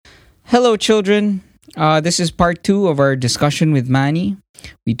Hello, children. This is part two of our discussion with Manny.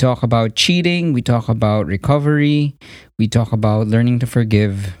 We talk about cheating, we talk about recovery, we talk about learning to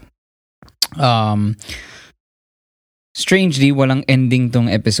forgive. Um, Strangely, walang ending tong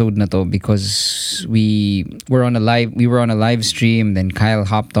episode na to because we were on a live stream, then Kyle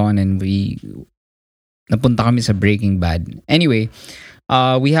hopped on and we napunta kami sa Breaking Bad. Anyway,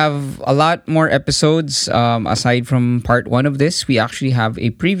 we have a lot more episodes aside from part one of this. We actually have a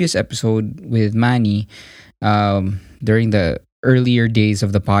previous episode with Manny during the earlier days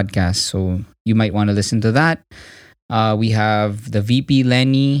of the podcast. So you might want to listen to that. We have the VP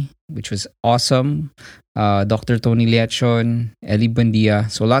Lenny, which was awesome. Dr. Tony Leachon, Ellie Buendia.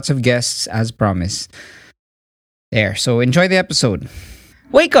 So lots of guests as promised. There. So enjoy the episode.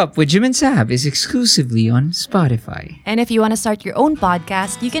 Wake Up with Jim and Sab is exclusively on Spotify. And if you want to start your own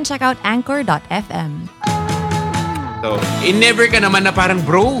podcast, you can check out anchor.fm. So, never ka naman na parang,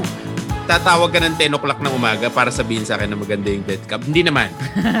 bro, tatawag ka ng 10 o'clock ng umaga para sabihin sa akin na maganda yung death cab. Hindi naman.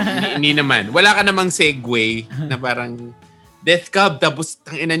 hindi naman. Wala ka namang segue na parang death cab tapos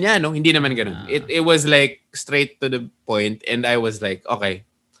tangina niya, no? Hindi naman ganun. It was like straight to the point and I was like, okay.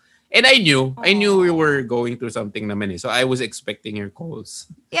 And I knew we were going through something naman eh. So I was expecting your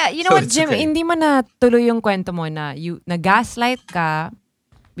calls. Yeah, you know what, Jim? Okay. Hindi mo na tuloy yung kwento mo na na-gaslight ka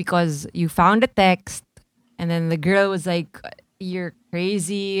because you found a text and then the girl was like, you're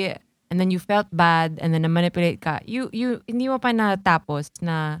crazy, and then you felt bad and then na-manipulate ka. You hindi mo pa natapos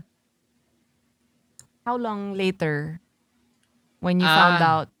na how long later when you found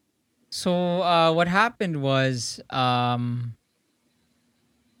out? So what happened was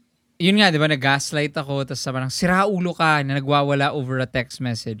yun nga, di ba, nag-gaslight ako, tapos parang siraulo ka na nagwawala over a text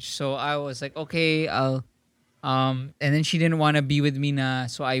message. So I was like, okay, I'll, and then she didn't want to be with me na,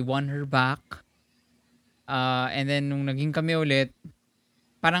 so I won her back. And then nung naging kami ulit,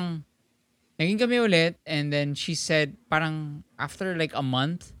 and then she said, parang after like a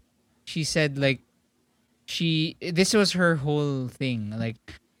month, she said like, this was her whole thing, like,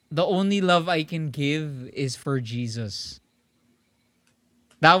 the only love I can give is for Jesus.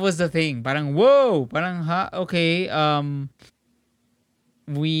 That was the thing. Parang, whoa! Parang, okay.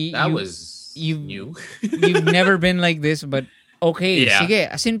 You've new. You've never been like this, but okay. Yeah.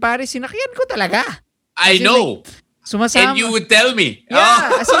 Sige. As in, pare, sinakyan ko talaga. I know. Like, sumasama. And you would tell me.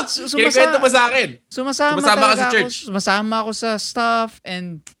 Yeah. As in, sumasama mo sa akin. Sumasama ka sa church. Sumasama ako sa stuff.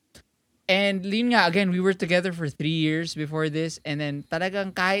 And yun nga, again, we were together for 3 years before this. And then,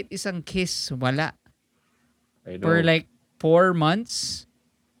 talagang kahit isang kiss, wala. I know. For like 4 months.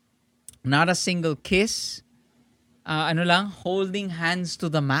 Not a single kiss. Holding hands to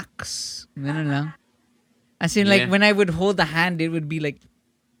the max. Ganun lang. As in, like, when I would hold the hand, it would be like,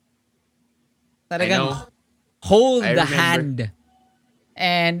 talagang hold the hand.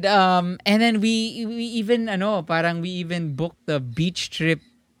 And then we even, we even booked the beach trip.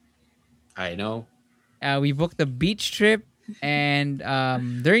 I know. We booked the beach trip. And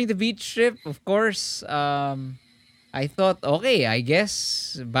during the beach trip, of course, I thought, okay, I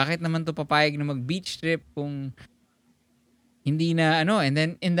guess, bakit naman to papayag na mag-beach trip kung hindi na, and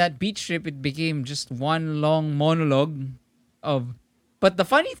then in that beach trip, it became just one long monologue of, but the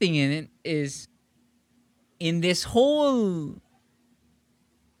funny thing in it is, in this whole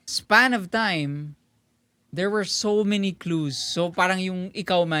span of time, there were so many clues. So parang yung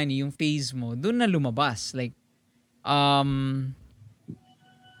ikaw, Manny, yung phase mo, dun na lumabas. Like, I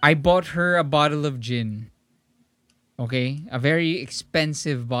bought her a bottle of gin. Okay? A very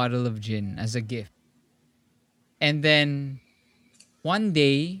expensive bottle of gin as a gift. And then, one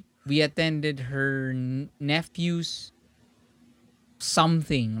day, we attended her nephew's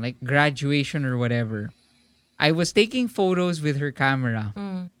something, like graduation or whatever. I was taking photos with her camera.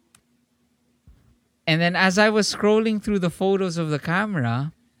 Mm. And then as I was scrolling through the photos of the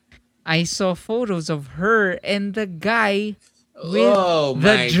camera, I saw photos of her and the guy with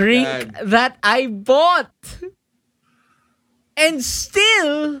the drink that I bought. And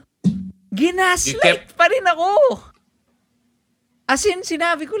still, ginaslight pa rin ako. As in,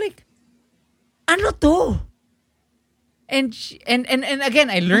 sinabi ko like, ano to? And again,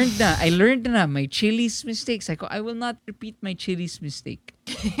 I learned na my Chili's mistakes. I will not repeat my Chili's mistake.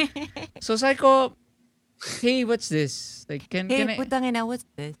 So sabi ko, hey, what's this? Like, can I? Putang ina, what's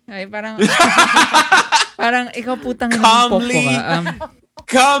this? Ay, parang ikaw putang ina ng popo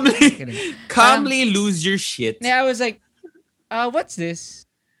ka. Calmly lose your shit. Yeah, I was like, what's this?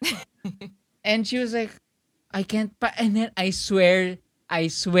 And she was like, I can't. And then I swear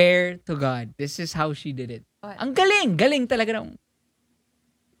to God, this is how she did it. What? Ang galing talaga ng.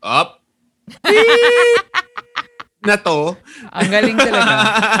 Up. Na to. Ang galing talaga.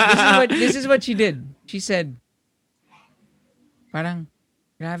 This is what she did. She said, parang,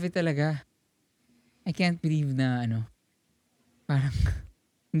 grabe talaga. I can't believe na parang,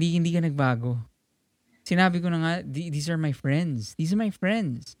 hindi ka nagbago. Sinabi ko na nga, these are my friends. These are my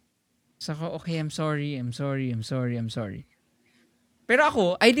friends. So ako, okay, I'm sorry. Pero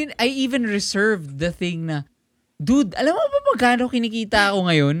ako, I even reserved the thing na, dude, alam mo ba magkano kinikita ako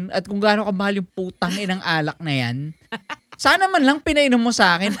ngayon? At kung gaano kamahal yung putang inang alak na yan? Sana man lang pinainom mo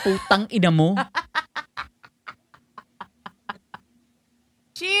sa akin, putang ina mo.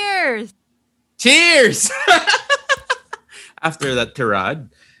 Cheers! Cheers! After that tirade.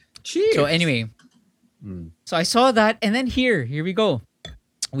 Cheers! So anyway, so I saw that, and then here we go.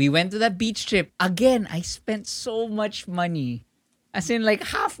 We went to that beach trip. Again, I spent so much money. As in like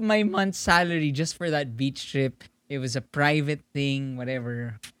half my month's salary just for that beach trip. It was a private thing,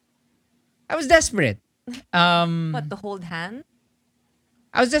 whatever. I was desperate. What, to hold hands?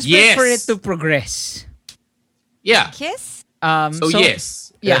 I was desperate for it to progress. Yeah. Kiss? So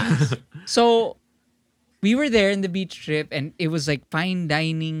yes. Yeah. So, we were there in the beach trip and it was like fine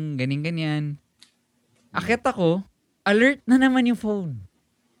dining, ganyan. Akit ako, alert na naman yung phone.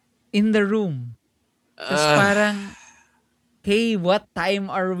 In the room. Tapos parang, hey, what time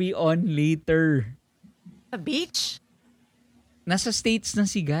are we on later? The beach? Nasa States na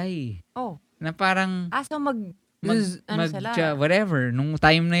si Guy. Oh. Na parang, so sila? Whatever. Nung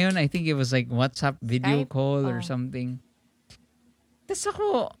time na yun, I think it was like WhatsApp video Skype? call or something. Tapos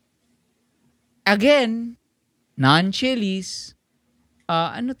ako, again, non-chilies,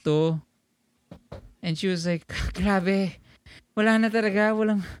 ano to? And she was like, grabe, wala na talaga,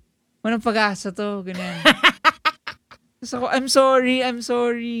 walang pag-asa to, ganyan. Tapos ako, I'm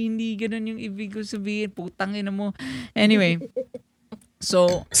sorry, hindi ganun yung ibig ko sabihin, putang ina mo. Anyway,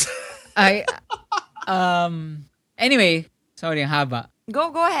 so, anyway, sorry, ang haba.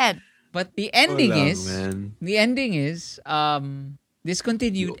 Go ahead. But the ending is, this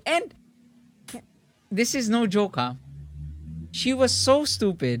continued, and this is no joke, huh? She was so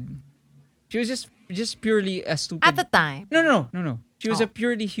stupid. She was just purely a stupid. At the time. No. She was a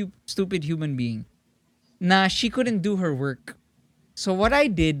purely stupid human being. Na she couldn't do her work. So what I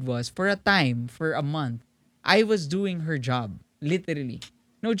did was, for a month, I was doing her job. Literally.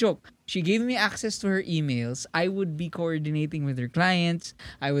 No joke. She gave me access to her emails. I would be coordinating with her clients.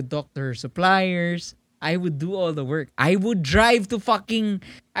 I would talk to her suppliers. I would do all the work. I would drive 2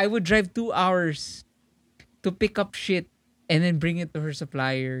 hours to pick up shit and then bring it to her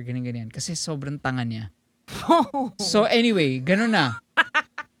supplier. Ganyan. Kasi sobrang tanga niya. So anyway, ganun na.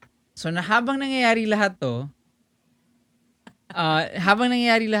 So habang nangyayari lahat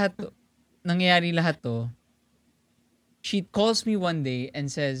to, she calls me one day and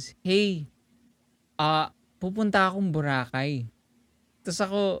says, hey, pupunta akong Boracay. Tapos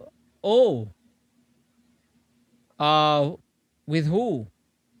ako, with who?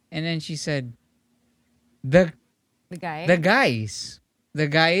 And then she said, the guys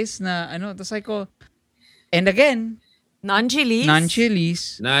na tapos ako, and again, non-chilies.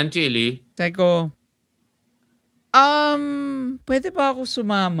 Sabi ko, pwede ba ako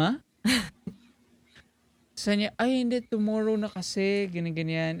sumama? Sabi niya, ay hindi, tomorrow na kasi,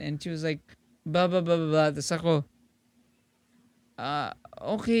 ganyan. And she was like, blah, blah, blah, blah. Tapos ako,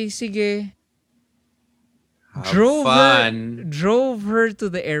 okay, sige. Drove her to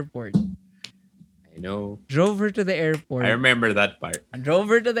the airport. I know. Drove her to the airport. I remember that part. Drove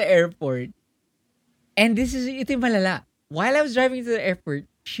her to the airport. And ito yung malala. While I was driving to the airport,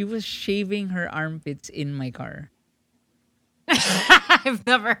 she was shaving her armpits in my car. I've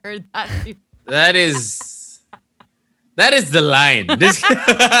never heard that before. That is the line.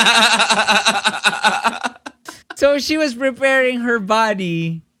 So she was preparing her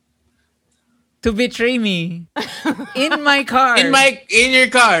body to betray me in my car. In your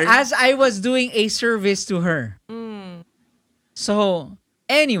car. As I was doing a service to her. So,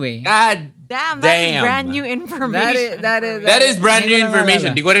 anyway. God damn. That is brand new information. That is brand new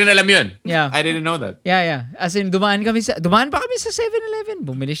information. Di ko rin alam yun. Yeah. I didn't know that. Yeah. As in, dumaan pa kami sa 7-Eleven.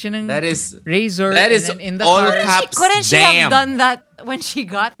 Bumili siya ng razor. That is in the all car. caps. Couldn't she have done that when she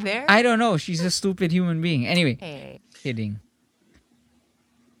got there? I don't know. She's a stupid human being. Anyway. Hey. Kidding.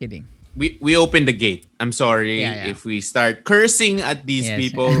 We opened the gate. I'm sorry if we start cursing at these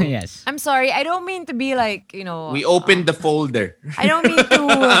people. Yes. I'm sorry. I don't mean to be like, we opened the folder. I don't mean to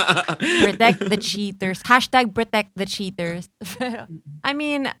protect the cheaters. # protect the cheaters. I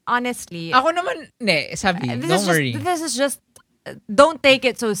mean, honestly. Ako naman, don't worry. This is just don't take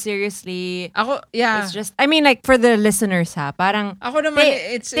it so seriously. Ako, yeah. It's just, I mean, like, for the listeners, ha, parang, Ako naman,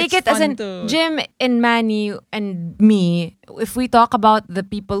 take it's it as fun in, to... Jim and Manny and me, if we talk about the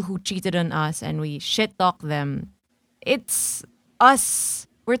people who cheated on us and we shit talk them, it's us.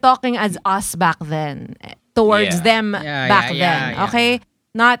 We're talking as us back then, towards them back then, okay?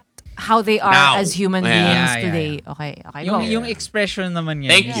 Not how they are Now. as human beings today. Okay, go. Yung expression naman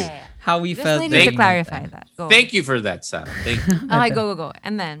yan. Thank you. How we Just felt. needed to clarify that. Go. Thank you for that, Sam. Thank you. Okay, go.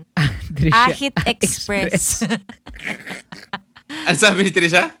 And then, Trisha, Ahit Express. Ano sabi ni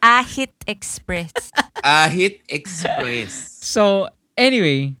Trisha? Ahit Express. Ahit Express. So,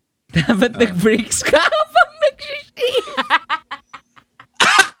 anyway, dapat nag-breaks ka habang nag-shishi.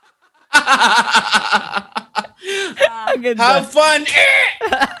 Have fun!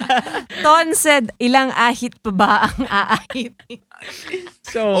 Ton said, ilang ahit pa ba ang aahit?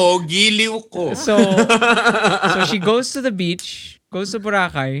 Oh, giliw ko. So she goes to the beach, goes to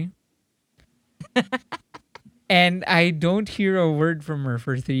Boracay, and I don't hear a word from her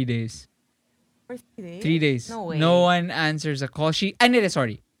for 3 days. For 3 days? 3 days. No way. No one answers a call.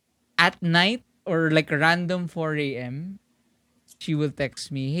 Sorry. At night or like random 4 a.m., she will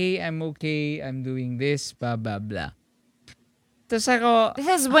text me, hey, I'm okay, I'm doing this, blah, blah, blah. Tapos ako...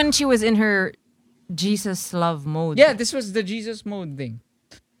 This is when she was in her Jesus love mode. Yeah, this was the Jesus mode thing.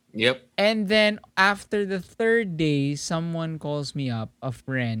 Yep. And then after the 3rd day, someone calls me up, a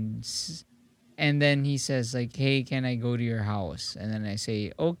friend, and then he says like, hey, can I go to your house? And then I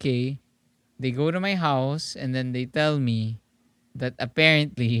say, okay. They go to my house, and then they tell me that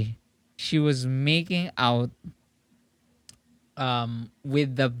apparently she was making out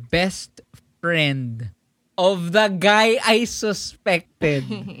with the best friend of the guy I suspected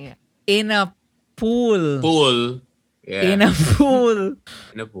in a pool. Pool. Yeah. In a pool.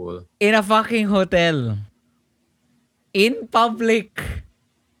 In a pool. In a fucking hotel. In public.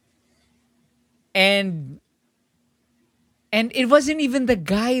 And it wasn't even the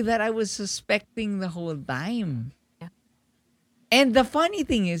guy that I was suspecting the whole time. Yeah. And the funny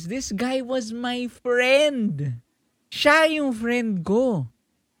thing is, this guy was my friend. Siya yung friend ko.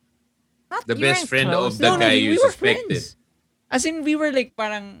 The best friend of the No, guy we you were suspected. friends. As in, we were like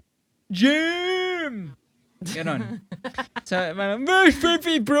parang, Jim! Ganon. So, parang,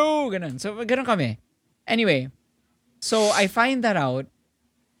 perfect, bro! Ganon. So, ganon kami. Anyway, so I find that out,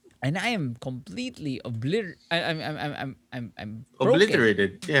 and I am completely I'm broken.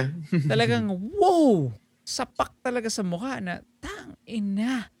 Obliterated. Yeah. Talagang, whoa! Sapak talaga sa mukha na, tang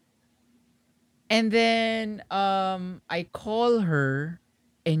ina. And then, I call her,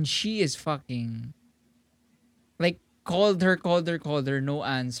 and she is fucking, like, called her, no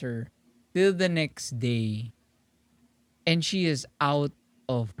answer. Till the next day. And she is out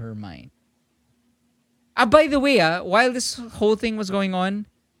of her mind. By the way, while this whole thing was going on,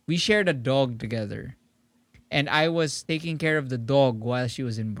 we shared a dog together. And I was taking care of the dog while she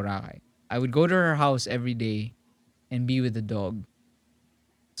was in Boracay. I would go to her house every day and be with the dog.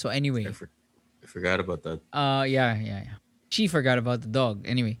 So anyway. I forgot about that. Yeah. She forgot about the dog.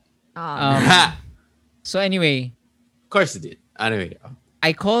 Anyway. So anyway. Of course it did. Anyway.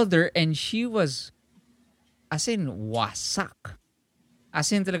 I called her and she was, as in, wasak.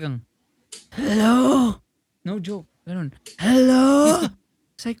 As in talagang, hello? No joke. Ganun. Hello?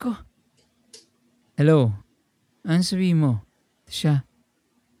 Say ko, hello? Ano sabihin mo? Siya,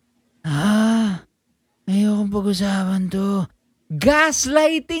 ayokong pag-usapan to.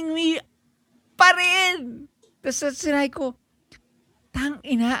 Gaslighting me pa rin. Tapos sinay ko, tang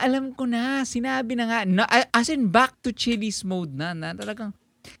ina, alam ko na. Sinabi na nga. As in, back to Chili's mode na talagang.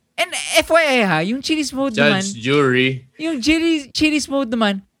 And FYI ha, yung Chili's mode naman. Judge, jury. Yung Chili's mode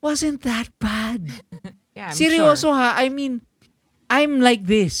naman, wasn't that bad. Yeah, I'm Seryoso sure. ha, I mean, I'm like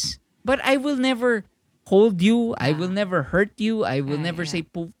this. But I will never hold you. I will never hurt you. I will never say,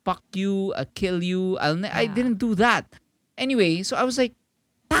 fuck you, kill you. I didn't do that. Anyway, so I was like,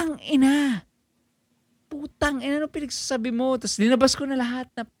 tang ina. Putang ina, ano pinagsasabi mo? Tapos linabas ko na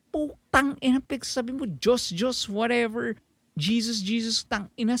lahat na putang ina pinagsasabi mo. Diyos, whatever. Jesus, tang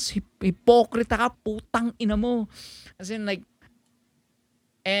ina, hipokrita ka, putang ina mo. As in like,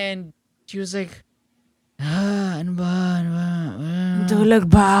 and she was like, ano ba? Tulog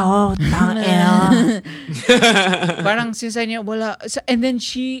ba ako? Tang ina. Parang sinasabi niya, wala. And then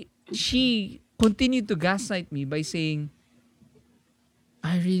she continued to gaslight me by saying,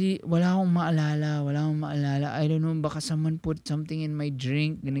 wala akong maalala. I don't know, baka someone put something in my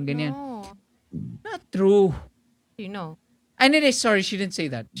drink, ganyan. No. Not true. You know. And then, sorry, she didn't say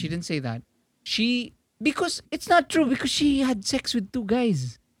that. Because it's not true, because she had sex with 2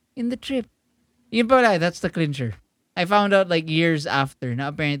 guys in the trip. Yun pala, that's the clincher. I found out like years after. Now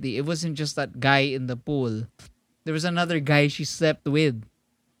apparently it wasn't just that guy in the pool. There was another guy she slept with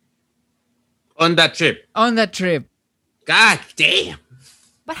On that trip. on that trip. God damn.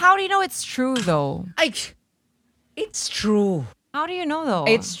 But how do you know it's true though? It's true. How do you know though?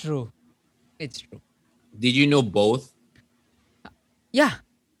 It's true. It's true. Did you know both? Yeah,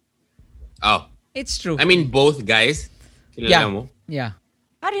 Oh. it's true. I mean, both guys. Kilala yeah. mo? Yeah.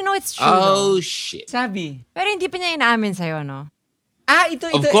 How do you know it's true Oh, though? shit. Sabi. Pero hindi pa niya inaamin sa'yo, no?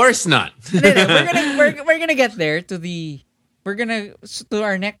 Ito. Of course not. We're gonna get there to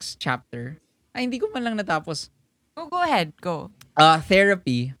our next chapter. Ay, hindi ko man lang natapos. Go ahead. Go.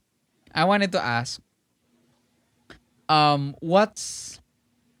 Therapy. I wanted to ask, what's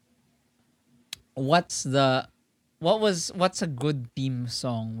a good theme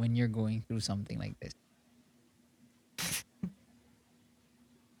song when you're going through something like this?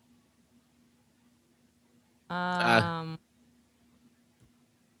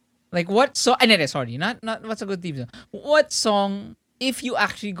 Like what song? Sorry, not what's a good theme song. What song, if you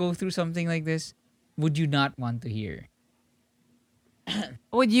actually go through something like this, would you not want to hear?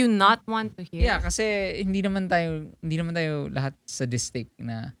 Would you not want to hear? Yeah, kasi hindi naman tayo lahat sadistic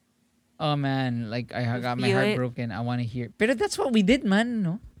na, oh man, like I got my feel heart it. broken, I want to hear. Pero that's what we did, man,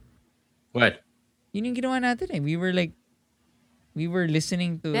 no? What? Yun yung ginawa natin eh. We were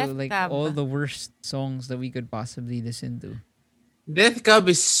listening to Death like Cab. all the worst songs that we could possibly listen to. Death Cab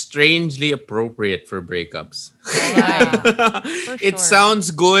is strangely appropriate for breakups. For It sure.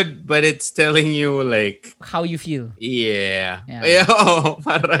 sounds good, but it's telling you like, How you feel. yeah. Yeah. Oh,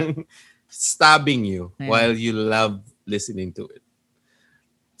 parang stabbing you Yeah. while you love listening to it.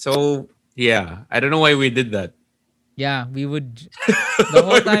 So, yeah. I don't know why we did that. Yeah, we would. The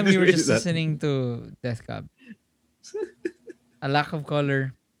whole time we were Really just that. listening to Death Cab. A Lack of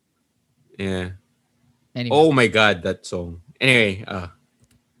Color. Yeah. Anyway. Oh my God, that song. Anyway,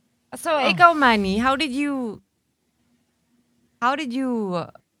 So, ikaw, Manny, how did you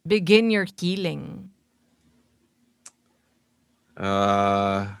begin your healing?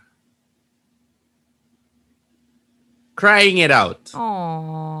 crying it out.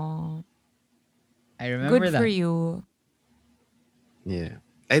 Oh, I remember good that. for you. Yeah.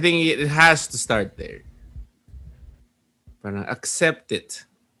 I think it has to start there. Parang accept it.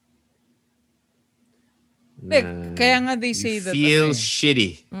 Like, Na kaya nga they you say that. feel ano eh,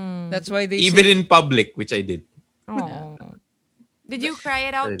 shitty. that's why they Even say. in public, which I did. Oh, did you cry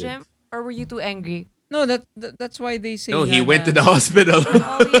it out, Jim, or were you too angry? No, that's why they say. No, he nga went to na- the hospital.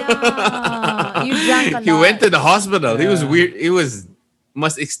 Oh yeah, you drank a lot. He went to the hospital. He was Yeah. weird. It was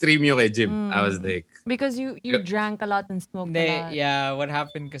mas extreme yung kay Jim. I was like, because you drank a lot and smoked a Hindi, lot. yeah, what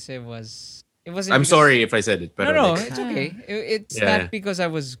happened kasi was it wasn't. I'm because- sorry if I said it. Pero No, like, it's okay. It's Yeah. not because I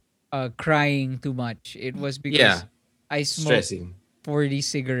was crying too much. It was because Yeah. I smoked stressing. 40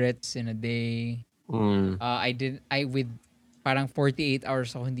 cigarettes in a day. Mm. I with parang 48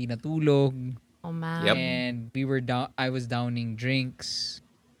 hours ako hindi natulog. Oh man. Yep. And I was downing drinks.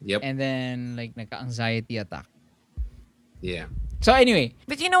 Yep. And then like nagka-anxiety attack. Yeah. So anyway,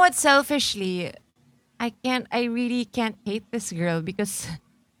 But you know what? Selfishly, I really can't hate this girl because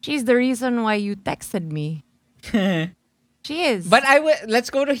she's the reason why you texted me. She is. but let's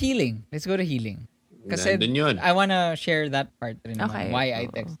go to healing. Let's go to healing. Kasi Nandun yun. I wanna share that part rin naman, Okay. why I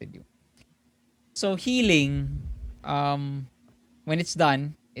texted you. So healing, when it's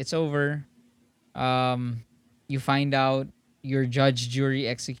done, it's over. You find out your judge, jury,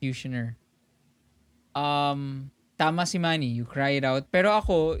 executioner. Tama si Manny, you cry it out. Pero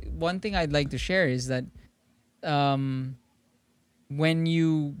ako, one thing I'd like to share is that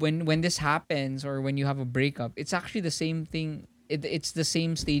when this happens or when you have a breakup, it's actually the same thing. It's the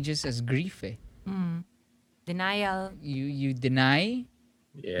same stages as grief. Eh. Denial. You deny,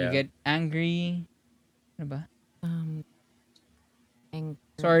 Yeah. you get angry. Ano ba? Anger,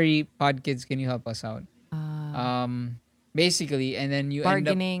 Sorry, pod kids, can you help us out? Basically, and then you end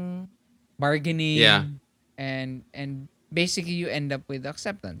up bargaining. Yeah. And basically you end up with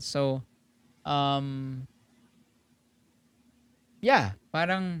acceptance. So, yeah,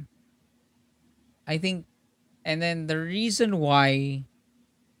 parang I think, and then the reason why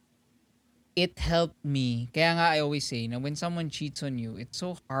it helped me, kaya nga I always say, na when someone cheats on you, it's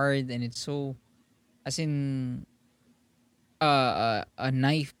so hard and it's so, as in, a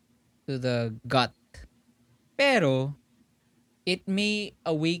knife to the gut. Pero, it may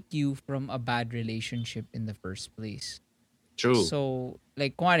awake you from a bad relationship in the first place. True. So,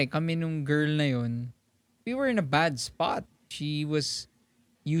 like, kuwari, kami nung girl na yun, we were in a bad spot. She was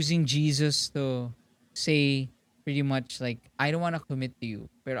using Jesus to say pretty much like, I don't want to commit to you.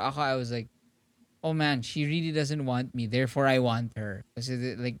 Pero ako, I was like, oh man, she really doesn't want me, therefore I want her.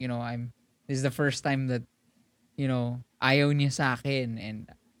 Kasi like, this is the first time that, ayaw niya sa akin, and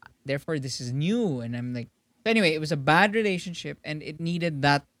therefore this is new. And I'm like, so anyway, it was a bad relationship, and it needed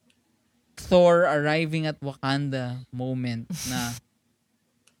that Thor arriving at Wakanda moment na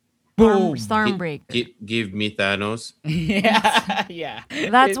boom. Stormbreaker. Give me Thanos. yeah.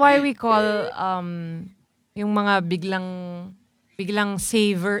 That's why we call yung mga biglang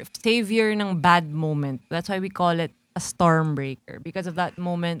savior ng bad moment. That's why we call it a Stormbreaker, because of that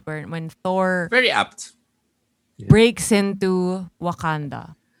moment when Thor Very apt. breaks into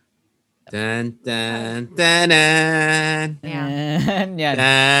Wakanda. Dun, dun, dun, dun. Yeah. Yeah.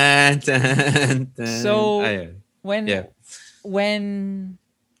 Dun, dun, dun. So, Ayun. when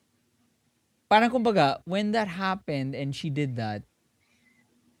parang kumbaga, when that happened and she did that,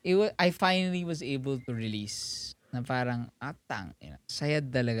 I finally was able to release na parang,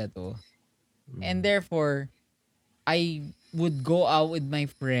 sayad talaga to. And therefore, I would go out with my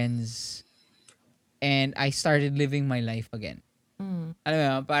friends and I started living my life again. Alam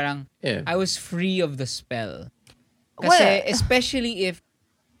mo, parang, I was free of the spell. Kasi, especially,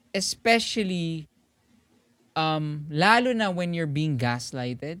 lalo na when you're being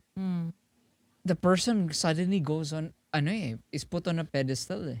gaslighted, the person suddenly goes on, is put on a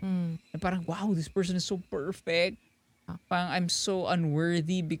pedestal And parang, wow, this person is so perfect. Parang, I'm so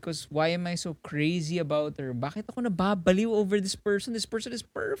unworthy because why am I so crazy about her? Bakit ako nababaliw over this person? This person is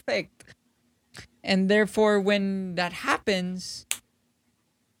perfect. And therefore, when that happens,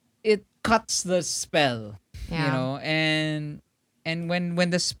 it cuts the spell. And when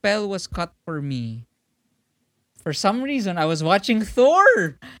the spell was cut for me, for some reason, I was watching Thor.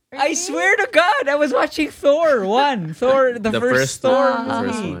 Really? I swear to God, I was watching Thor 1. The first Thor movie.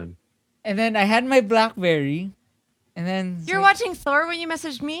 The first one. And then I had my BlackBerry. And then... You're watching Thor when you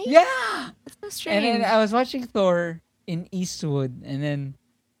messaged me? Yeah! That's so strange. And then I was watching Thor in Eastwood. And then,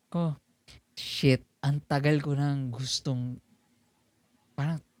 shit, ang tagal ko nang gustong...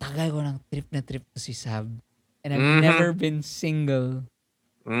 Parang tagal ko nang trip to si Sab. And I've never been single.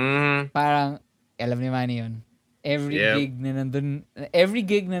 Parang, alam ni Manny yun. Every gig na nandun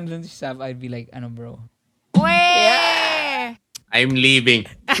si Sab, I'd be like, ano bro? Wait! I'm leaving.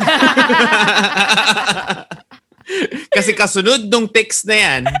 Kasi kasunod nung text na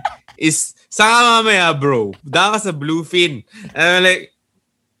yan is, saka mamaya bro, daka sa Bluefin. And I'm like,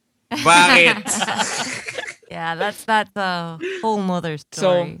 bakit? Yeah, that's a whole mother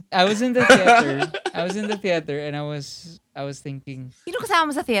So, story. I was in the theater and I was thinking, Sino kasama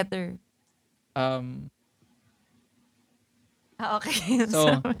mo sa theater? Okay.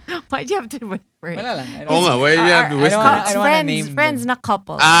 So, why'd you have to whisper it? wala lang. Oo nga, why do you have to whisper? I don't wanna name Friends them. na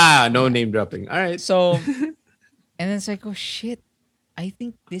couple. No name dropping. Alright. So, and then it's like, oh shit, I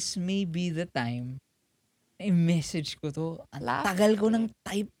think this may be the time na i-message ko to. Ang tagal ko ng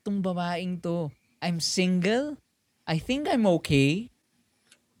type tong babaeng to. I'm single. I think I'm okay.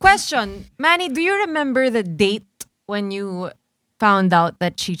 Question, Manny, do you remember the date when you found out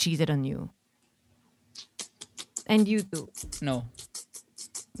that she cheated on you? And you too. No.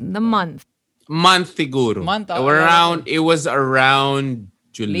 The month. Month siguro. It was around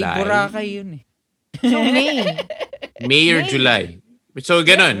July. Late Boracay yun eh. So May. May or July. So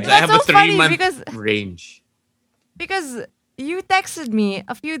ganun. I That's have a so funny 3-month range. Because you texted me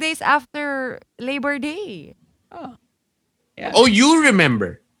a few days after Labor Day. Oh. Yeah. Oh, you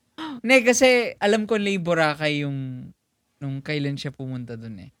remember? Ne, kasi alam ko late Boracay yung nung kailan siya pumunta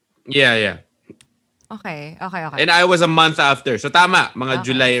dun eh. Yeah. Okay. And I was a month after. So tama, mga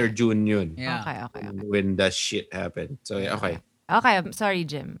July or June yun. Yeah. Okay. When that shit happened. So yeah, okay. Okay, I'm sorry,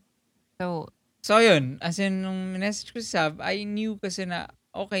 Jim. So yun, as in nung message ko si Sab, I knew kasi na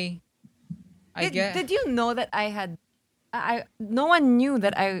okay. Did you know that no one knew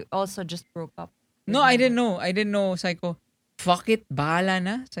that I also just broke up? No, I didn't know. Sabi ko, fuck it, bahala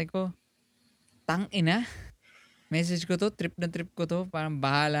na. Sabi ko, tangina. Message ko to, trip ko to, parang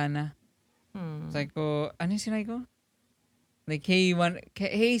bahala na. Sabi ko, ano yung sinay ko? Like,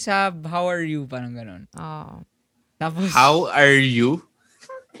 hey Sab, how are you? Parang ganun. Oh. Tapos, How are you?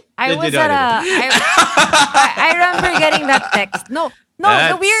 I remember getting that text. No,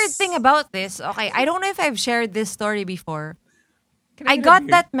 the weird thing about this, okay, I don't know if I've shared this story before. I got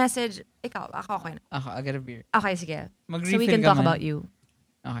that message. Ikaw, ako okay na. I got a beer. Okay, sige. Mag-refill So we can ka talk man. about you.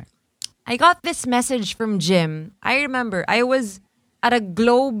 Okay. I got this message from Jim. I remember I was at a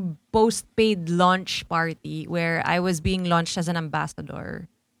Globe postpaid launch party where I was being launched as an ambassador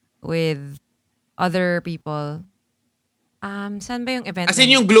with other people. Saan ba yung event? As in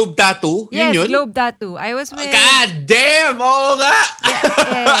yung Globe Tattoo? Yes, yun? Globe Tattoo. I was with... God damn! Oo nga!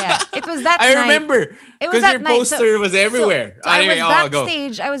 Yeah. It was was that I night. remember. It was Because that your night. poster was everywhere. So I was Go.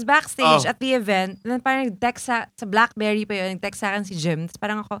 backstage. I was backstage at the event. And then parang nag-text sa BlackBerry pa yun. Nag-text sa akin si Jim. Tapos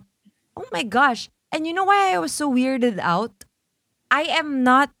parang ako, oh my gosh. And you know why I was so weirded out? I am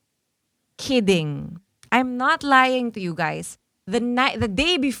not kidding. I'm not lying to you guys. The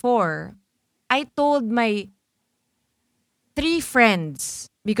day before, I told my 3 friends,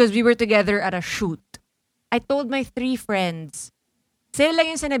 because we were together at a shoot. I told my 3 friends, sila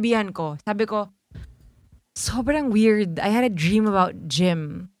lang yung sinabihan ko. Sabi ko, sobrang weird. I had a dream about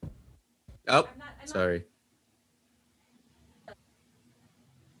Jim. Oh, sorry.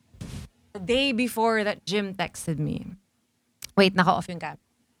 The day before that Jim texted me. Wait, naka-off yung camera.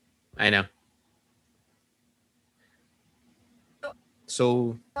 I know.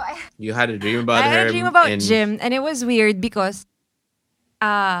 So you had a dream about I her. had a dream about Jim, and it was weird because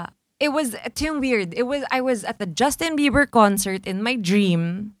it was too weird. I was at the Justin Bieber concert in my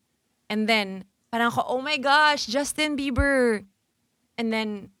dream, and then parang ako, oh my gosh, Justin Bieber. And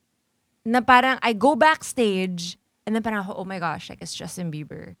then na parang I go backstage, and then parang ako, oh my gosh, like it's Justin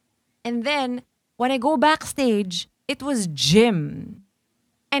Bieber. And then when I go backstage, it was Jim.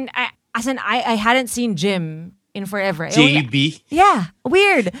 And I hadn't seen Jim in forever. JB? Yeah,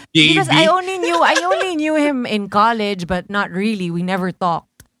 weird. JB? Because I only knew him in college, but not really. We never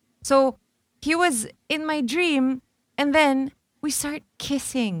talked. So he was in my dream, and then we start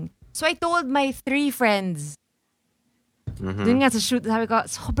kissing. So I told my 3 friends. Dun nga sa shoot, sabi ko,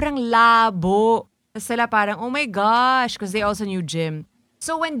 sobrang labo. Tapos sila parang, oh my gosh, because they also knew Jim.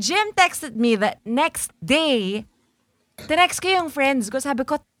 So when Jim texted me that next day, tinext ko yung friends ko, sabi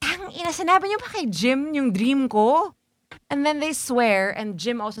ko, tangina, sinabi niyo ba kay Jim yung dream ko? And then they swear, and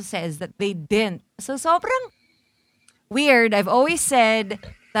Jim also says that they didn't. So sobrang weird. I've always said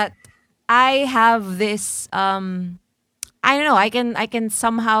that I have this, I don't know, I can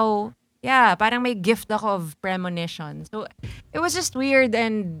somehow, yeah, parang may gift ako of premonition. So it was just weird,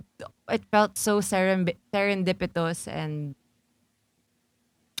 and it felt so serendipitous, and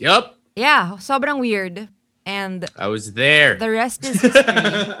Yup. yeah, sobrang weird. And I was there. the rest is history.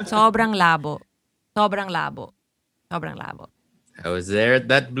 Sobrang labo. Sobrang labo. Sobrang labo. I was there at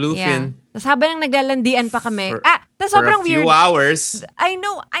that bluefin. Tapos habang naglalandian pa kami. Tapos For sobrang a few weird. hours. I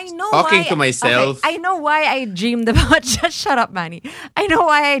know Talking why. to myself. Okay, I know why I dreamed about, just shut up, Manny. I know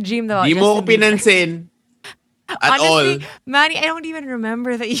why I dreamed about Di mo ko Justin Bieber. pinansin. At Honestly, all. Manny, I don't even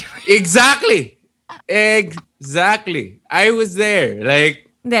remember that you Exactly. Exactly. I was there.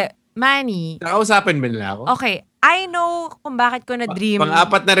 Like, Hindi, Manny. nakausapan ba nila ako? Okay, I know kung bakit ko na-dream.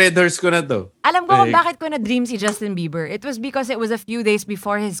 Pang-apat na Red Horse ko na to. Alam ko kung Like, bakit ko na-dream si Justin Bieber. It was because it was a few days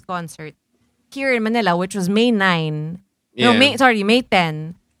before his concert here in Manila, which was May 9. No, Yeah. May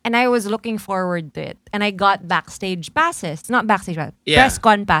 10. And I was looking forward to it. And I got backstage passes. Not backstage passes. Yeah. Press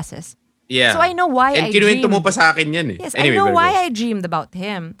con passes. Yeah. So I know why And I kinuwento dreamed. mo pa sa akin yan eh. Yes, Anyway, I know go. why I dreamed about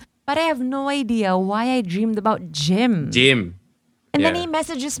him. But I have no idea why I dreamed about Jim. Jim. And then Yeah. he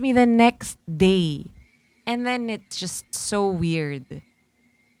messages me the next day. And then it's just so weird.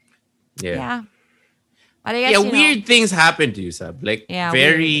 Yeah. But I guess, Yeah, you know, weird things happen to you, Sab. Like, Yeah,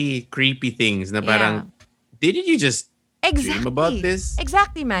 very creepy things na parang, didn't you just exactly. dream about this?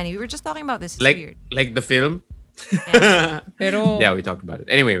 Exactly, Manny. We were just talking about this. It's Like, weird. like the film? Pero, Yeah, we talked about it.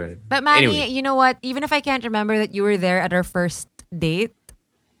 Anyway, But Manny, anyway. you know what? Even if I can't remember that you were there at our first date,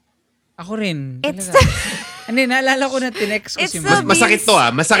 ako rin. it's Talaga. Hindi, naalala ko na tinext ko It's si still Manny. Masakit to ah.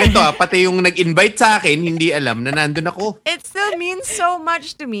 Masakit to ah. Pati yung nag-invite sa akin, hindi alam na nandun ako. it still means so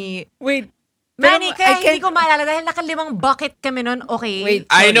much to me. Wait. Manny, pero kaya I hindi can't- ko maalala dahil nakalimang bucket kami nun, okay? Wait.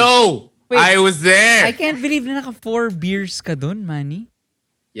 I know! Wait. I was there! I can't believe na naka 4 beers ka dun, Manny.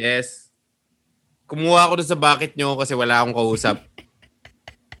 Yes. Kumuha ako doon sa bucket nyo kasi wala akong kausap.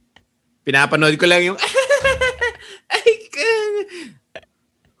 Pinapanood ko lang yung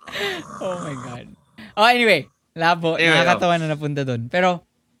Oh my God. Oh, anyway. Labo. Anyway, Nakakatawa na napunta dun. Pero,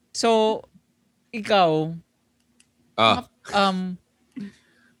 so, ikaw,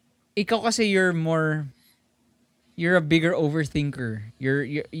 ikaw kasi you're a bigger overthinker.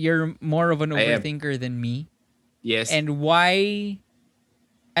 You're more of an I am. overthinker than me. Yes. And why,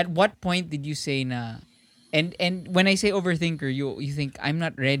 at what point did you say na, and when I say overthinker, you think, I'm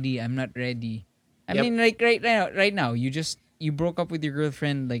not ready. I Yep. mean, like right now, you broke up with your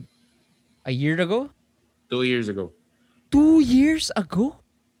girlfriend like a year ago? 2 years ago. 2 years ago?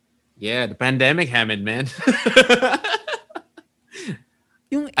 Yeah, the pandemic hammered, man.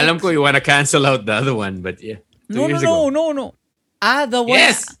 Yung Alam ko you wanna cancel out the other one, but yeah. 2 years ago. No. Ah, the one.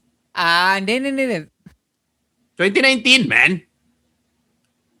 Yes! Hindi. 2019, man.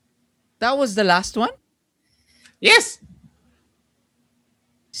 That was the last one? Yes!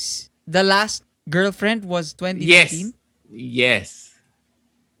 The last girlfriend was 2019? Yes.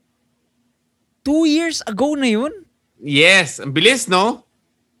 2 years ago na yun? Yes. Ang bilis, no?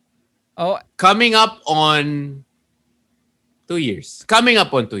 Oh, Coming up on 2 years. Coming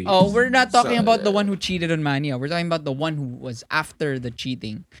up on 2 years. oh, we're not talking So, about the one who cheated on Manny. We're talking about the one who was after the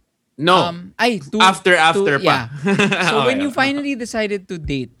cheating. No. After pa. Yeah. So when Okay. you finally decided to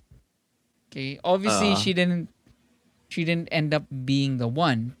date, okay, obviously she didn't end up being the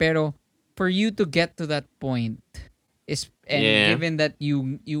one. Pero for you to get to that point given that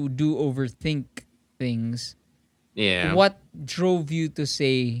you do overthink things, Yeah. what drove you to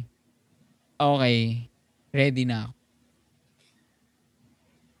say, okay, ready na ako?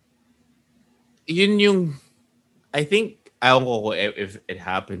 Yun yung, I think, ayaw ko if it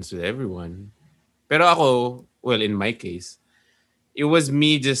happens with everyone. Pero ako, well, in my case, it was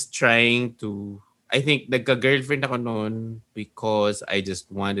me just trying to, I think, nagka-girlfriend ako noon because I just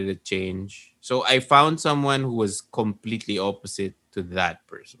wanted to change. So I found someone who was completely opposite to that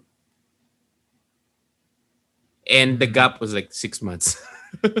person. And the gap was like 6 months.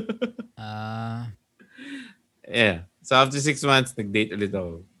 Yeah. So after 6 months, nag-date ulit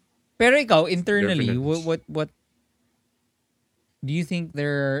ako. Pero ikaw, internally, what do you think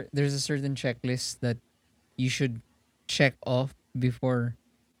there's a certain checklist that you should check off before,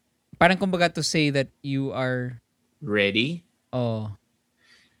 parang kumbaga to say that you are ready? Oh.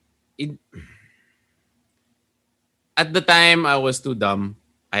 At the time, I was too dumb.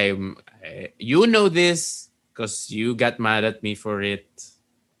 You know this because you got mad at me for it.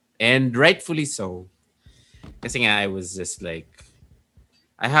 And rightfully so. Kasi nga, I was just like,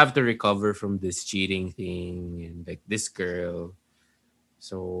 I have to recover from this cheating thing and like this girl.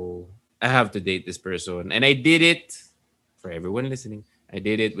 So I have to date this person. And I did it, for everyone listening, I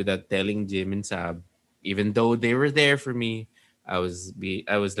did it without telling Jim and Sab. Even though they were there for me, I was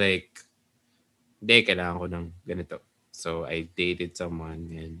like, hindi, kailangan ko ng ganito. So I dated someone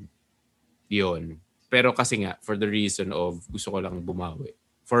and yun. Pero kasi nga, for the reason of gusto ko lang bumawi.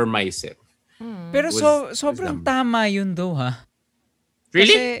 For myself. Pero sobrang tama yun though, ha?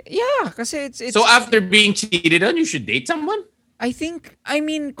 Really? Kasi it's so after being cheated on, you should date someone?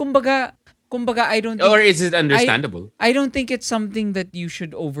 Kumbaga, I don't think, or is it understandable? I don't think it's something that you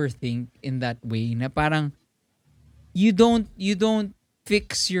should overthink in that way. Na parang you don't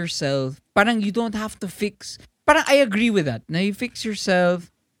fix yourself. Parang you don't have to fix. Parang I agree with that. Na you fix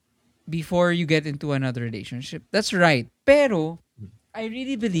yourself before you get into another relationship. That's right. Pero I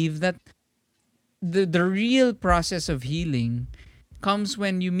really believe that the real process of healing comes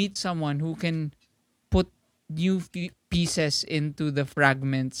when you meet someone who can put new pieces into the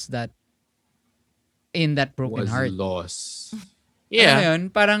fragments that in that broken was heart. Lost. Yeah. Yun,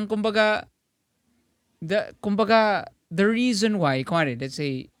 parang kumbaga the reason why, let's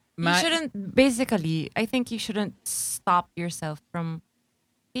say, you shouldn't, basically, I think you shouldn't stop yourself from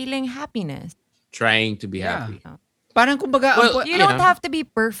feeling happiness. Trying to be happy. Parang kumbaga, you don't have to be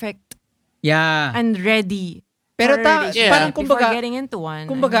perfect. Yeah. And ready. Pero parang kumbaga, before getting into one.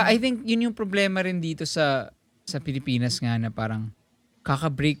 Kumbaga, I think yun yung problema rin dito sa Pilipinas nga na parang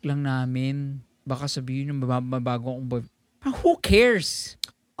kaka-break lang namin. Baka sabihin yung mabago akong boy. Who cares?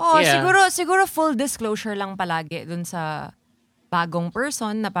 Siguro full disclosure lang palagi dun sa bagong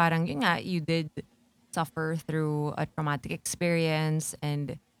person na parang yun nga, you did suffer through a traumatic experience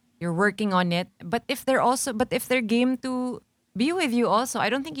and you're working on it. But if they're game to be with you also, I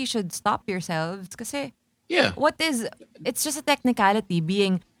don't think you should stop yourselves kasi it's just a technicality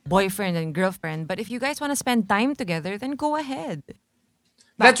being boyfriend and girlfriend. But if you guys want to spend time together, then go ahead.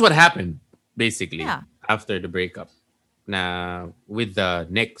 That's what happened, basically, after the breakup na with the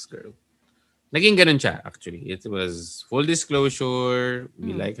next girl. Naging ganun siya, actually. It was full disclosure.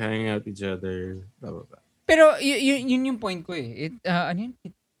 We like hanging out with each other. Blah, blah, blah. Pero yun yung point ko eh. Ano yun?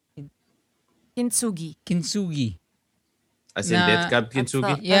 Kintsugi. As in Death Cab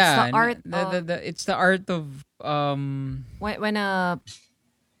Kintsugi? That's the art it's the art of when a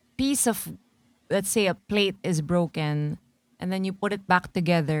piece of, let's say a plate is broken and then you put it back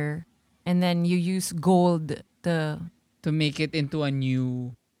together and then you use gold to make it into a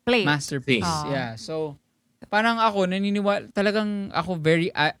new plate. Masterpiece. Yeah. So parang ako naniniwala, talagang ako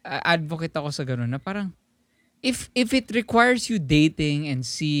very advocate ako sa ganun na parang if it requires you dating and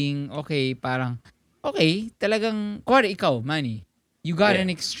seeing talagang, kuwari ikaw, Manny, you got an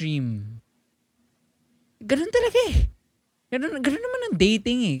extreme. Ganun talaga eh. Ganun naman ang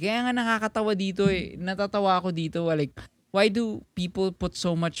dating eh. Kaya nga nakakatawa dito eh. Natatawa ako dito. Like, why do people put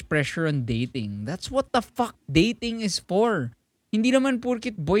so much pressure on dating? That's what the fuck dating is for. Hindi naman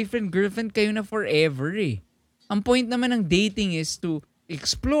porkit boyfriend, girlfriend kayo na forever eh. Ang point naman ng dating is to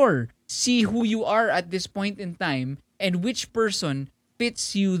explore, see who you are at this point in time, and which person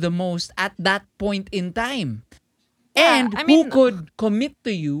fits you the most at that point in time. Yeah, And I who mean, could commit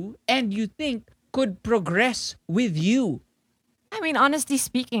to you and you think could progress with you. honestly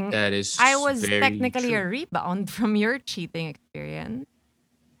speaking, That is I was very technically a true. rebound from your cheating experience.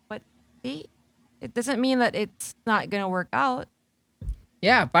 But see, it doesn't mean that it's not gonna work out.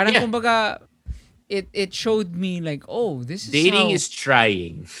 Yeah, parang Yeah. kumbaga, it showed me like, oh, this is Dating how, is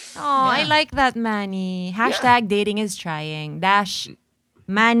trying. Oh, I yeah. like that, Manny. Yeah. Hashtag dating is trying. Dash,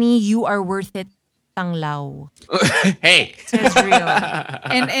 Manny, you are worth it. Tanglaw. Hey. Says real.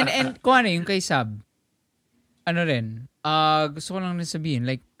 And kung ano, yung kay Sab, ano rin, gusto ko lang na sabihin,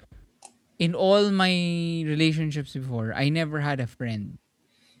 like, in all my relationships before, I never had a friend.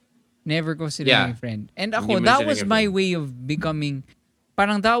 Never considered Yeah. a friend. And Hindi ako, mo that siya was naging my friend. way of becoming,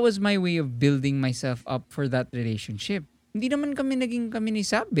 parang that was my way of building myself up for that relationship. Hindi naman kami naging kami ni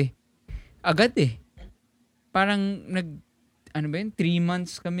Sab eh. Agad eh. Parang ano ba yun, 3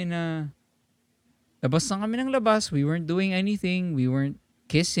 months kami na, labas lang kami ng labas. We weren't doing anything. We weren't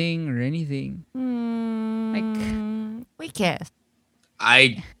kissing or anything. Like, We kiss.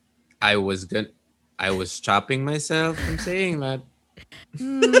 I I was chopping myself from saying that.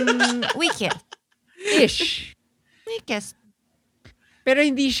 We kiss. ish. We kiss. Pero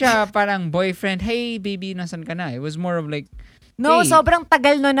hindi siya parang boyfriend, hey baby, nasan ka na? It was more of like, No, hey, sobrang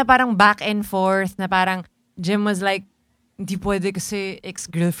tagal no na parang back and forth na parang Jim was like, hindi pwede kasi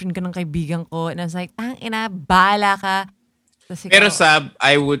ex-girlfriend ka ng kaibigan ko. And I was like, ina, bahala ka. Tas ikaw, Pero Sab,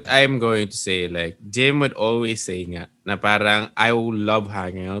 I'm going to say like Jim would always say nga na parang I will love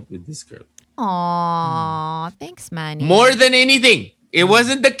hanging out with this girl. aw, thanks, Manny. More than anything. It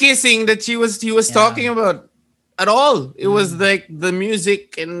wasn't the kissing that he was talking about at all. It was like the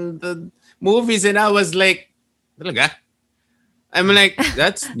music and the movies, and I was like, talaga? I'm like,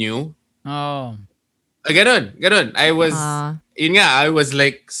 that's new. oh, Ganun. I was, Ah. yun nga, I was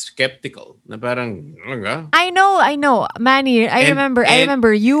like skeptical. Na parang, talaga? I know. Manny, I And-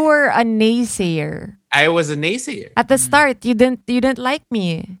 remember you were a naysayer. I was a naysayer. At the start, you didn't like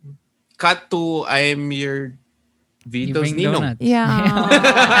me. Cut to, I am your you Vito's bring Ninong. donuts. Yeah.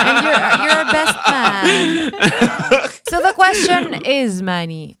 And you're a best man. So the question is,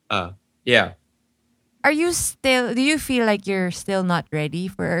 Manny, Yeah. do you feel like you're still not ready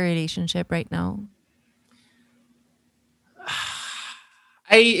for a relationship right now?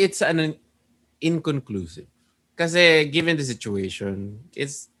 It's an inconclusive. Kasi given the situation,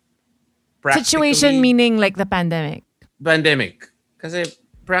 it's practically Situation meaning like the pandemic. pandemic. Kasi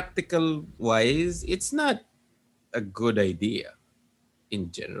practical wise, it's not a good idea in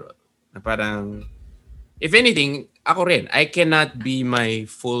general. Na parang, if anything, ako rin, I cannot be my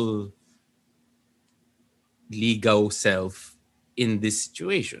full legal self in this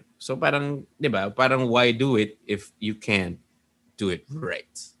situation. So parang, di ba, parang why do it if you can't do it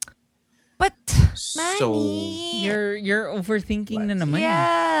right? But So, Manny, You're overthinking na naman.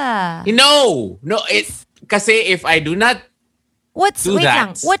 yeah. no, kasi if I do not What's do wait that,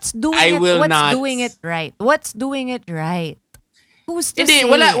 lang? What's doing I it? will What's not- doing it right? What's doing it right? Who's to Hindi, say?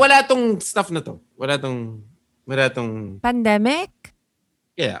 wala tong stuff na to. Wala tong, Pandemic?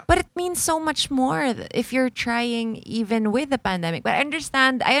 yeah. But it means so much more if you're trying even with the pandemic. But I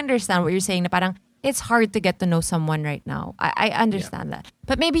understand what you're saying na parang it's hard to get to know someone right now. I understand that.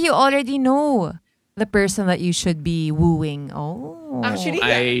 But maybe you already know the person that you should be wooing. Oh. Actually,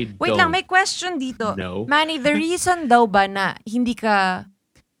 I Wait don't lang, may question dito. know. Manny, the reason daw ba na hindi ka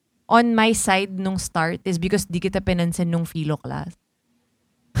on my side nung start is because di kita pinansin nung philo class?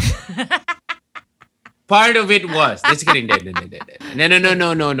 Part of it was. Just kidding. No.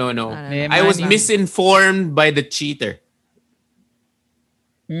 I was Manny. misinformed by the cheater.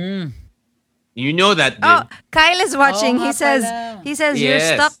 You know that, Jim. Oh, Kyle is watching. Oo He nga says, pala. you're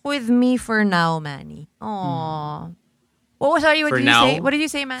Yes. stuck with me for now, Manny. Aww. What was, sorry, what For did you now? say? What did you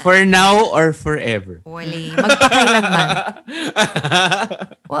say, Manny? For now or forever? Wali.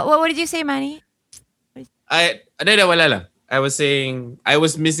 Magpakailanman. What did you say, Manny? Wala lang. I was saying, I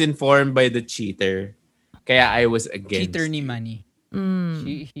was misinformed by the cheater. Kaya I was against. cheater ni Manny.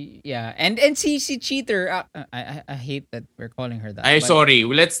 Yeah. And si cheater, I hate that we're calling her that. I'm but sorry.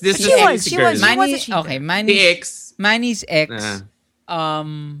 This She is was, the she girl. was. Manny, a cheater. okay, The ex. Manny's ex,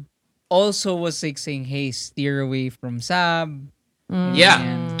 Ah. also was like saying, hey, steer away from Sab. Yeah.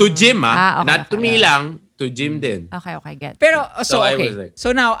 To Jim, Ah, okay, Not to okay. me lang. To Jim din. Okay, get. Pero So so I okay. was like-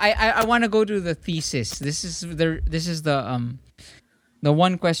 So now I want to go to the thesis. This is the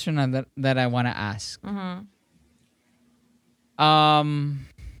one question that I want to ask.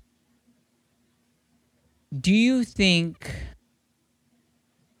 Do you think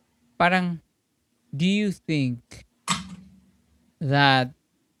parang, do you think that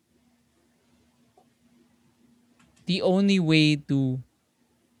the only way to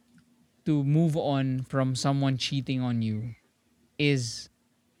move on from someone cheating on you is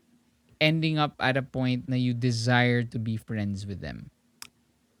ending up at a point na you desire to be friends with them?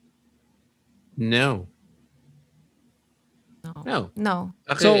 No. No. No. No.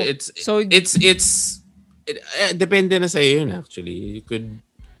 Okay, So depende na sa'yo yun actually. You could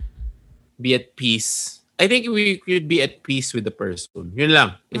be at peace. I think we could be at peace with the person. Yun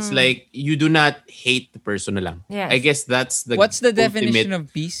lang. It's like you do not hate the person na lang. Yes. I guess that's the what's the ultimate, definition of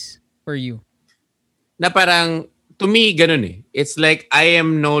peace for you? na parang to me ganun eh. It's like I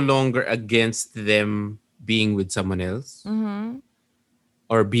am no longer against them being with someone else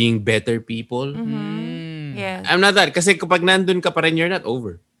or being better people. Yes. I'm not that kasi kapag nandun ka pa rin, you're not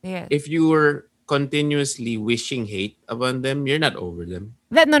over. Yes. If you were continuously wishing hate about them, you're not over them.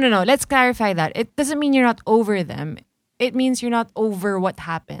 No. Let's clarify that. It doesn't mean you're not over them. It means you're not over what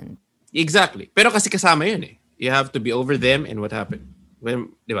happened. Exactly. Pero kasi kasama yun eh. You have to be over them and what happened.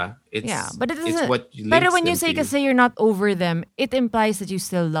 When, di ba? But it doesn't. It's what links But when you them say to you. kasi you're not over them, it implies that you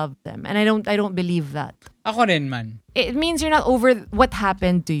still love them, and I don't believe that. Ako rin man. It means you're not over what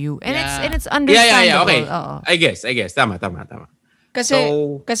happened to you, and Yeah. it's understandable. Yeah. Okay. Oo. I guess. Tama.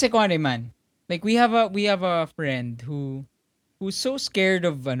 Kasi kung ano man, like we have a friend who's so scared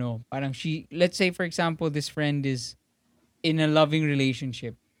of parang let's say for example this friend is in a loving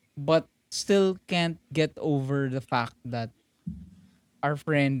relationship but still can't get over the fact that our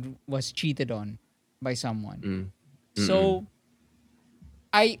friend was cheated on by someone. So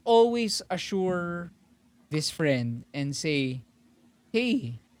I always assure this friend and say,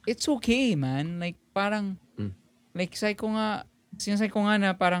 hey, it's okay, man. Like parang like sinasay ko nga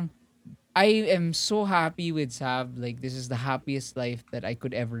na parang I am so happy with Sav. Like, this is the happiest life that I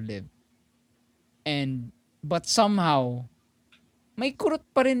could ever live. But somehow, may kurot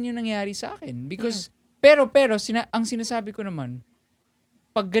pa rin yung nangyari sa akin. Because, pero, ang sinasabi ko naman,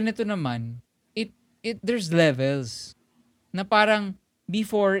 pag ganito naman, there's levels. Na parang,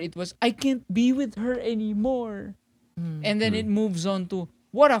 before it was, I can't be with her anymore. And then it moves on to,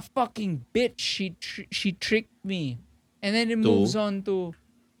 what a fucking bitch, she tricked me. And then it moves on to,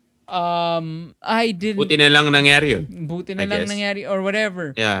 I didn't. Buti na lang nangyari yun. Buti na lang nangyari or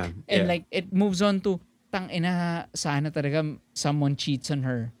whatever. Yeah. And like, it moves on to, tangina, sana talaga someone cheats on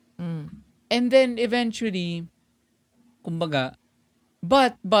her. And then eventually, kumbaga,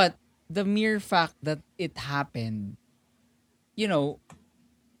 but the mere fact that it happened, may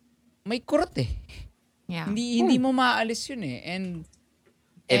kurot eh. Yeah. Hindi mo maaalis yun eh. And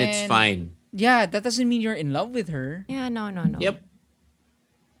it's fine. Yeah, that doesn't mean you're in love with her. Yeah, no. Yep.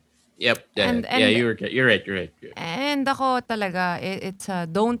 Yeah, And you're right. And ako talaga, it's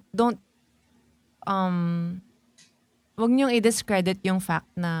don't wag niyong i-discredit yung fact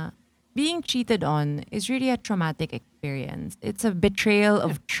na being cheated on is really a traumatic experience. It's a betrayal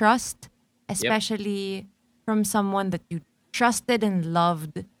of trust, especially from someone that you trusted and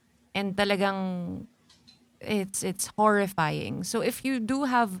loved, and talagang it's horrifying. So if you do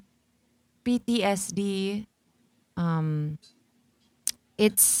have PTSD,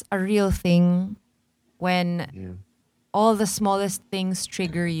 it's a real thing when all the smallest things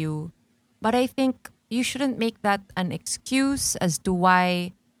trigger you. But I think you shouldn't make that an excuse as to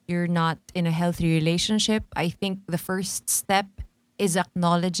why you're not in a healthy relationship. I think the first step is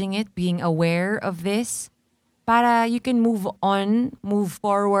acknowledging it, being aware of this, para you can move on, move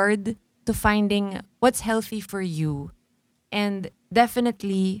forward to finding what's healthy for you. And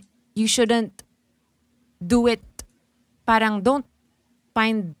definitely, you shouldn't do it, parang don't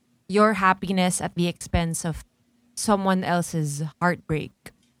find your happiness at the expense of someone else's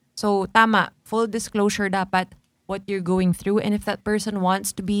heartbreak. So, tama, full disclosure dapat what you're going through. And if that person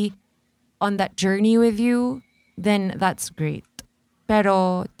wants to be on that journey with you, then that's great.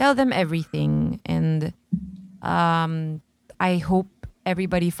 Pero tell them everything. And I hope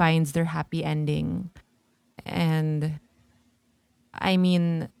everybody finds their happy ending. And I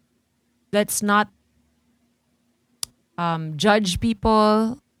mean, let's not judge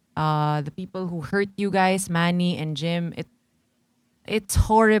people. The people who hurt you guys, Manny and Jim. It's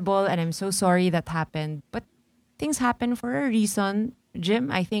horrible, and I'm so sorry that happened. But things happen for a reason.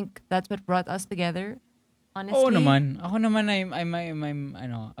 Jim, I think that's what brought us together. Honestly. Oo naman. Ako naman I'm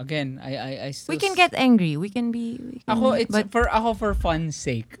again, I still... We can get angry. We can, for fun's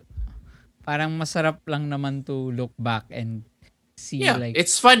sake. Parang masarap lang naman to look back and see like...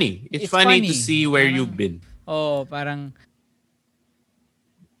 it's funny. It's funny to see where you've been. Oh, parang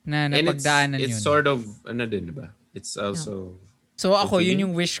napagdaanan yun. It's sort of, diba? It's also... So ako, Hopefully. yun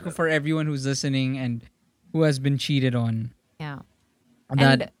yung wish ko for everyone who's listening and who has been cheated on. Yeah.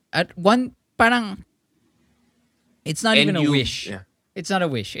 That at one, parang, it's not even a wish. Yeah. It's not a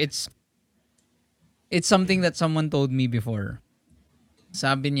wish. It's something that someone told me before.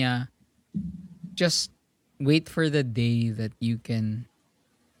 Sabi niya, just wait for the day that you can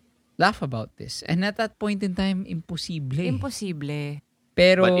laugh about this. And at that point in time, imposible. Imposible.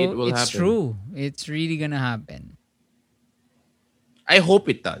 Pero But it will it's happen. true. It's really gonna happen. I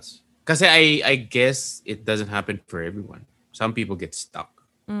hope it does. Kasi I guess it doesn't happen for everyone. Some people get stuck.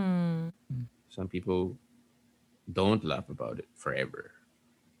 Some people don't laugh about it forever.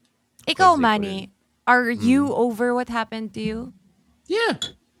 Ikaw, they Manny, are you over what happened to you? Yeah.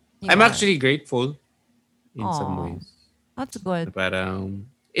 You I'm are. actually grateful in some Aw. ways. That's good.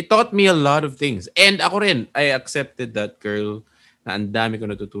 Parang, it taught me a lot of things. And ako rin, I accepted that girl na ang dami ko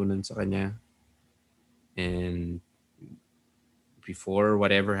natutunan sa kanya. And before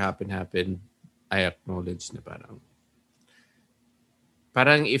whatever happened, I acknowledged na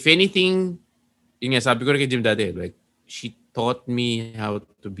parang if anything, yun nga, sabi ko rin kay Jim dati, like, she taught me how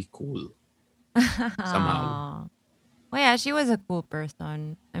to be cool. Somehow. Aw. Well, yeah, she was a cool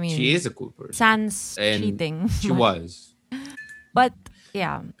person. I mean, She is a cool person. sans And cheating. She was. But,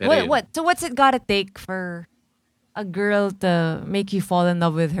 yeah. Pero So what's it gotta take for a girl to make you fall in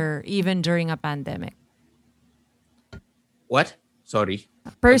love with her even during a pandemic? What? Sorry.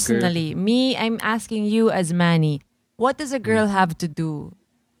 Personally, me, I'm asking you as Manny, what does a girl have to do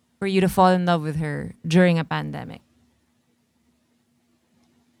for you to fall in love with her during a pandemic?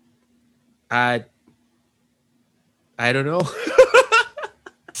 I don't know.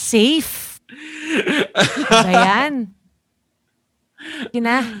 Safe. Ayan.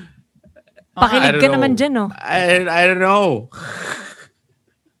 Kina. I Pakinig don't ka know. naman dyan, no? I don't know.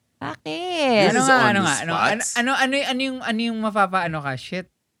 Bakit? This is on the spots. Ano yung mapapaano ka?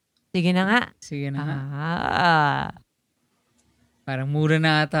 Shit. Sige na nga. Sige na nga. Ah. Parang mura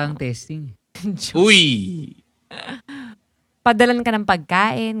na ata ang testing. Uy! Padalan ka ng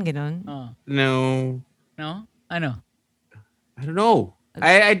pagkain, ganun. Oh. No. No? Ano? I don't know.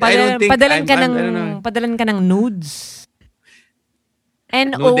 I don't think Padalan ka I don't know. padalan ka ng nudes.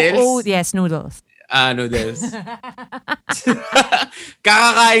 Noodles? Yes, noodles. Noodles.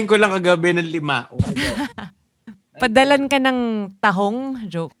 Kakakain ko lang kagabi ng 5. Oh my God. Padalan ka ng tahong.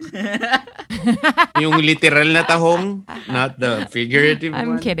 Joke. Yung literal na tahong, not the figurative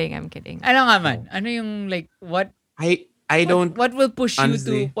I'm one. kidding. Ano nga man? Ano yung like, I don't... What will push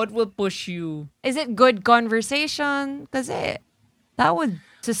honestly. what will push you? Is it good conversation? Kasi that would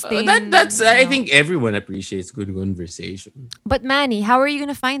sustain. That's I think everyone appreciates good conversation. But Manny, how are you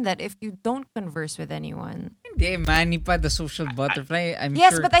gonna find that if you don't converse with anyone? Hindi, Manny pa, the social butterfly. I'm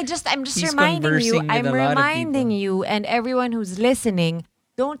Yes, sure but I'm just he's reminding you. conversing with I'm a lot of reminding people. you and everyone who's listening,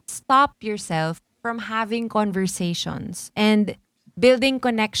 don't stop yourself from having conversations and building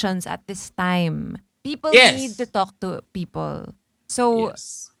connections at this time. People Yes. need to talk to people. So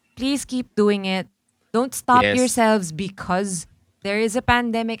Yes. please keep doing it. Don't stop Yes. yourselves because there is a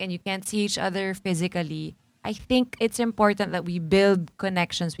pandemic and you can't see each other physically. I think it's important that we build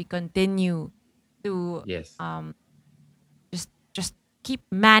connections. We continue to Yes. just keep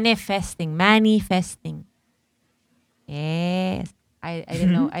manifesting. Yes. I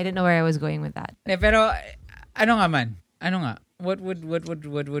didn't know where I was going with that. Eh, pero ano nga man? Ano nga? What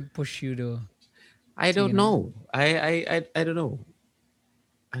would push you to? I don't know. I don't know.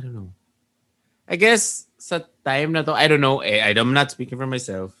 I don't know. I guess sa time na to, I don't know. I'm not speaking for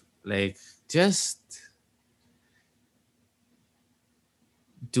myself. Like, just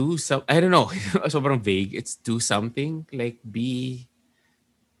do some. I don't know. Sobrang vague. It's do something. Like, be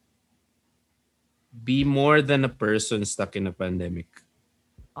more than a person stuck in a pandemic.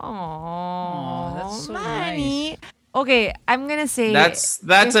 Oh, that's so Manny. Okay, I'm gonna say That's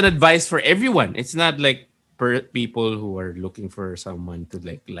an advice for everyone. It's not like people who are looking for someone to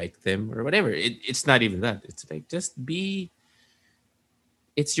like them or whatever. It's not even that. It's like just be.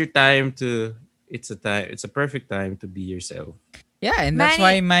 It's your time to. It's a perfect time to be yourself. Yeah, and that's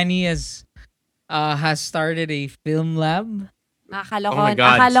Manny- why Manny has started a film lab. akala Oh my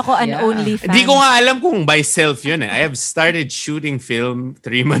God. ko an Yeah. OnlyFans. Hindi ko nga alam kung by self yun eh. I have started shooting film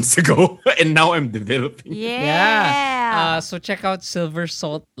 3 months ago and now I'm developing. Yeah. So check out Silver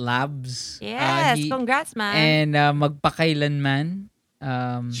Salt Labs. Yes, congrats, man. And Magpakailanman.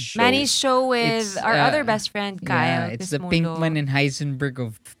 Show. Manny's show with It's, our other best friend, Kyle. Yeah, it's the Quismundo. Pinkman and Heisenberg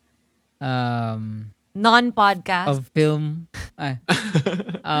of Non-podcast. of film.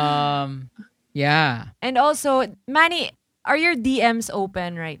 Yeah. And also, Manny, are your DMs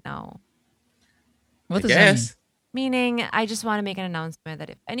open right now? What I does that mean? guess. Meaning, I just want to make an announcement that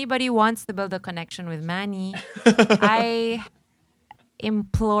if anybody wants to build a connection with Manny, I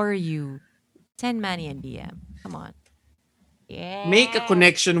implore you, send Manny a DM. Come on. Yeah. Make a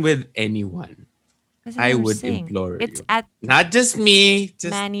connection with anyone. That's I what I'm would saying. implore It's you. at Not just me,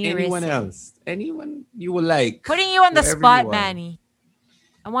 just Manny anyone Racing. else. Anyone you will like. Putting you on the whoever spot, you are. Manny.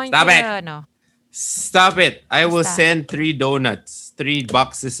 I want Stop you it. to no. Stop it. I will Basta. send 3 donuts. 3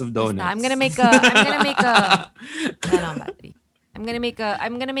 boxes of donuts. Basta. I'm gonna make a no, battery. I'm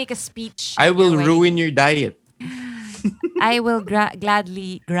gonna make a speech. I at will your wedding. ruin your diet. I will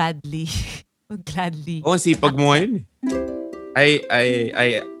gladly gladly. Oh, sipag mo yun. I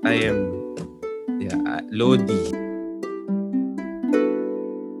am Lodi.